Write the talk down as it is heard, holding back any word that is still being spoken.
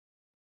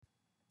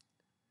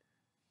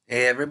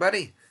Hey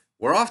everybody,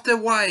 we're off to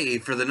Hawaii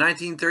for the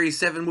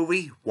 1937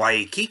 movie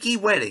Waikiki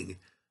Wedding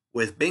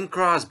with Bing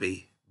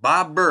Crosby,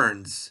 Bob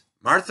Burns,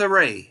 Martha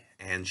Raye,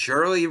 and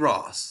Shirley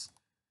Ross.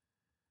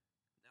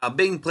 Now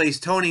Bing plays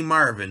Tony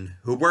Marvin,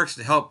 who works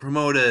to help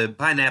promote a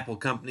pineapple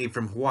company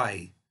from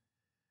Hawaii.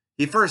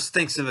 He first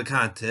thinks of a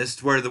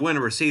contest where the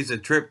winner receives a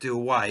trip to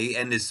Hawaii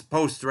and is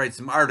supposed to write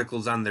some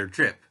articles on their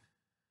trip.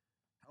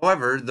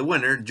 However, the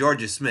winner,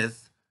 Georgia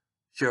Smith,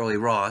 Shirley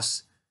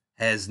Ross,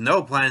 has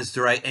no plans to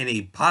write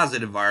any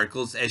positive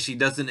articles as she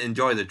doesn't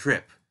enjoy the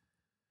trip.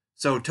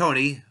 So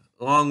Tony,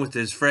 along with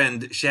his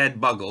friend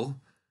Shad Buggle,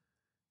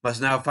 must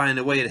now find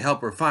a way to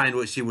help her find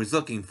what she was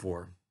looking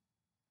for.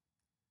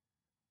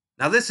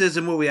 Now this is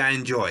a movie I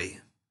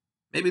enjoy.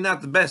 Maybe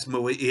not the best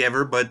movie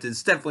ever, but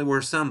it's definitely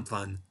worth some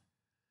fun.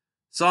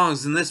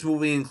 Songs in this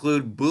movie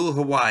include Blue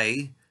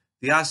Hawaii,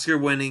 the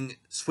Oscar-winning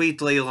Sweet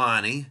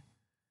Leilani,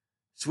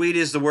 Sweet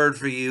is the Word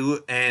for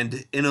You,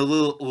 and In a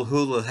Little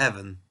Hula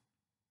Heaven.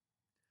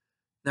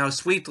 Now,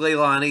 Sweet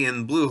Leilani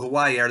and Blue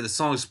Hawaii are the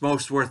songs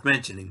most worth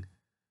mentioning.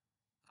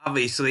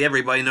 Obviously,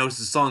 everybody knows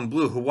the song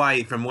Blue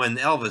Hawaii from when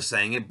Elvis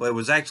sang it, but it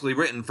was actually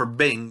written for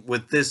Bing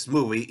with this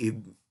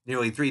movie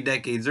nearly 3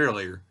 decades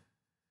earlier.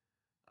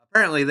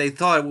 Apparently, they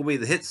thought it would be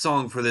the hit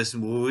song for this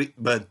movie,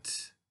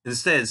 but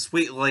instead,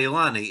 Sweet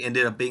Leilani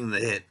ended up being the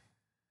hit.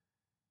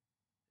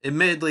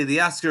 Admittedly, the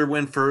Oscar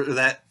win for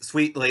that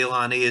Sweet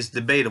Leilani is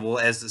debatable,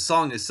 as the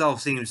song itself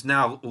seems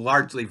now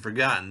largely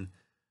forgotten,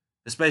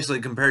 especially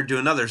compared to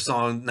another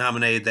song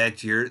nominated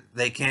that year.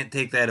 They can't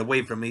take that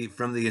away from me,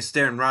 from the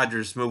Aaron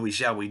Rodgers movie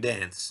Shall We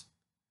Dance.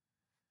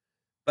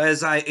 But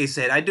as I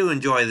said, I do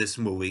enjoy this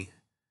movie.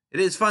 It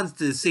is fun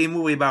to see a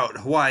movie about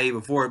Hawaii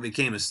before it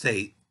became a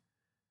state.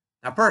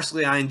 Now,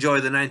 personally, I enjoy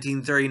the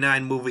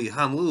 1939 movie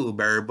Honolulu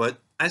Bear, but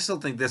I still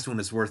think this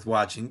one is worth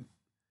watching.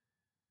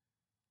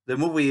 The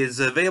movie is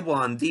available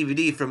on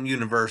DVD from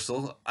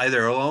Universal,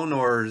 either alone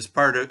or as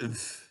part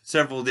of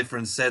several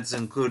different sets,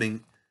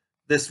 including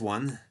this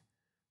one,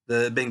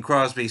 the Bing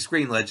Crosby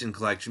Screen Legend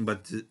Collection,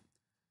 but the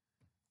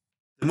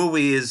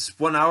movie is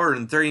 1 hour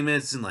and 30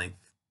 minutes in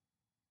length.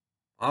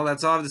 Well,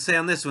 that's all I have to say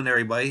on this one,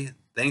 everybody.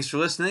 Thanks for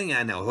listening,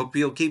 and I hope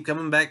you'll keep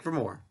coming back for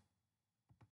more.